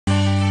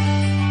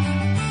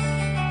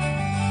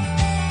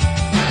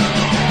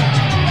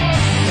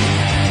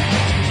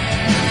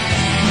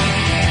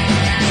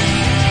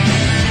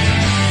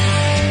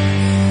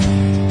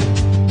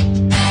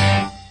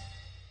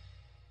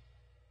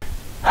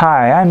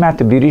Hi, I'm Matt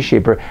the Beauty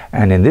Shaper,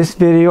 and in this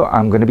video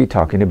I'm going to be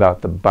talking about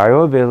the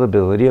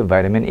bioavailability of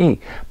vitamin E.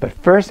 But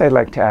first I'd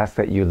like to ask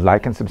that you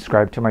like and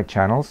subscribe to my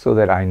channel so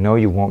that I know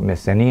you won't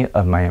miss any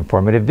of my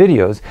informative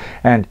videos.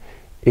 And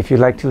if you'd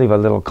like to leave a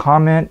little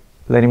comment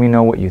letting me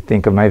know what you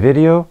think of my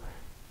video,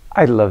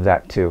 I'd love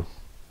that too.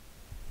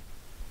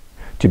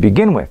 To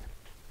begin with,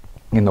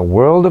 in the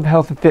world of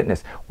health and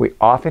fitness, we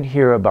often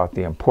hear about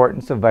the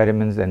importance of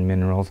vitamins and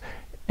minerals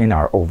in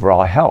our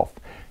overall health.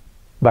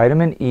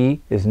 Vitamin E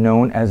is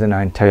known as an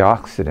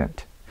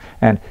antioxidant,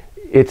 and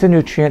it's a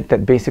nutrient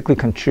that basically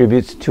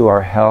contributes to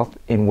our health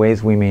in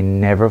ways we may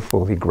never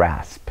fully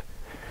grasp.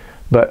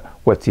 But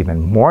what's even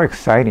more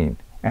exciting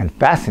and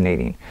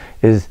fascinating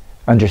is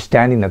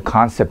understanding the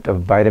concept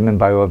of vitamin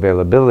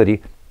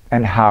bioavailability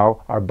and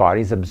how our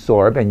bodies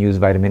absorb and use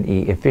vitamin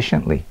E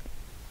efficiently.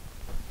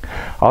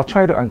 I'll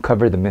try to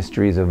uncover the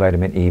mysteries of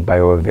vitamin E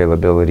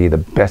bioavailability the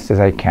best as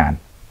I can.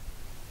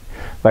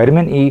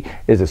 Vitamin E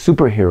is a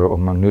superhero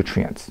among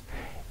nutrients.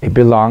 It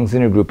belongs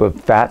in a group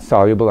of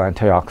fat-soluble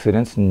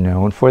antioxidants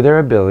known for their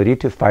ability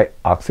to fight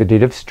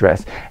oxidative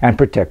stress and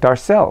protect our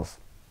cells.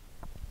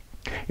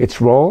 Its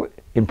role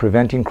in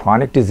preventing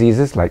chronic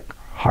diseases like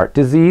heart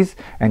disease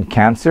and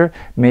cancer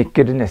make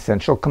it an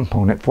essential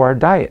component for our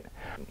diet.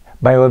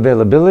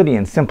 Bioavailability,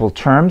 in simple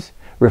terms,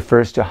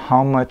 refers to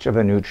how much of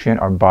a nutrient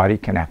our body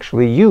can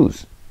actually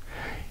use.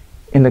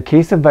 In the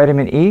case of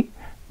vitamin E,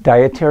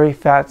 dietary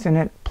fats in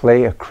it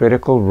play a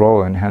critical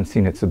role in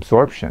enhancing its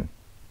absorption.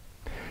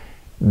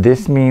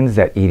 This means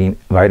that eating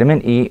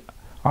vitamin E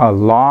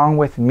along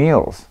with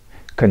meals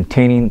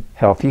containing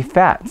healthy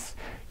fats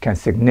can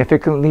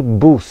significantly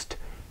boost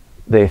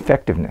the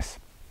effectiveness.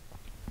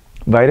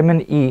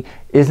 Vitamin E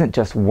isn't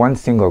just one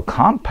single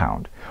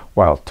compound.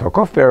 While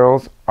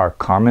tocopherols are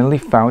commonly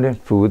found in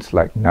foods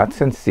like nuts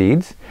and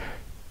seeds,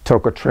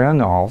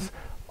 tocotrienols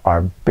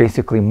are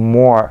basically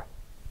more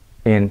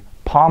in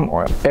palm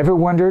oil. Ever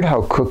wondered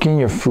how cooking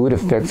your food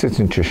affects its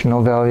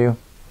nutritional value?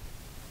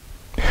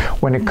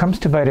 When it comes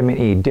to vitamin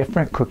E,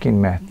 different cooking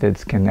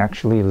methods can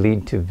actually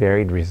lead to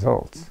varied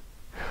results.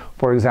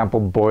 For example,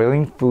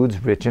 boiling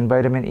foods rich in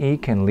vitamin E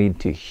can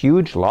lead to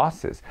huge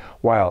losses,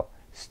 while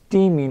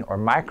steaming or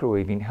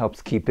microwaving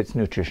helps keep its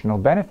nutritional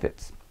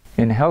benefits.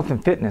 In health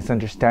and fitness,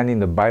 understanding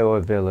the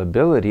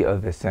bioavailability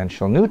of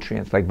essential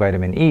nutrients like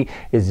vitamin E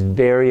is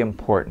very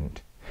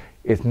important.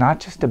 It's not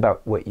just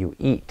about what you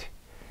eat.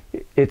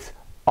 It's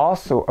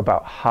also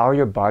about how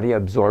your body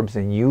absorbs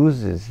and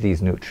uses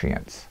these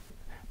nutrients.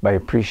 By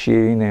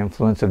appreciating the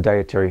influence of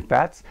dietary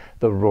fats,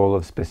 the role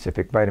of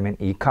specific vitamin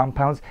E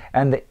compounds,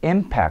 and the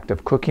impact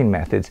of cooking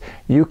methods,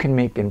 you can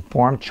make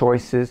informed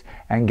choices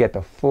and get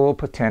the full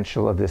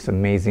potential of this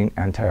amazing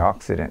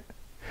antioxidant.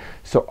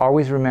 So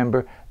always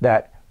remember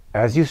that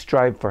as you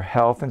strive for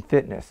health and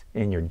fitness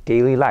in your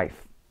daily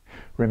life,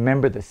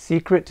 remember the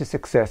secret to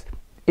success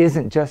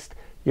isn't just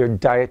your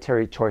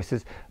dietary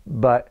choices,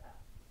 but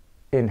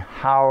in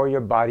how your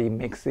body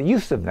makes the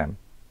use of them.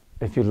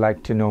 If you'd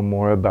like to know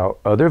more about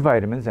other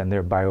vitamins and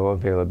their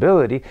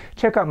bioavailability,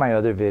 check out my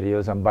other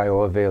videos on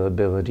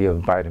bioavailability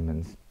of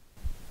vitamins.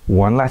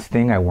 One last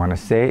thing I want to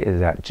say is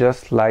that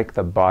just like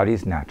the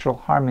body's natural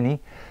harmony,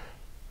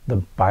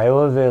 the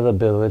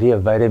bioavailability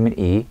of vitamin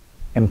E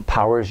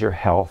empowers your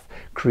health,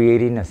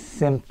 creating a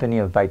symphony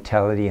of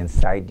vitality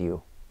inside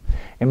you.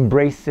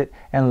 Embrace it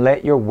and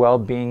let your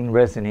well-being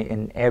resonate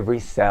in every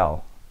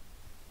cell.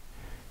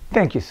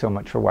 Thank you so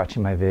much for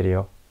watching my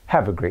video.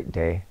 Have a great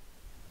day.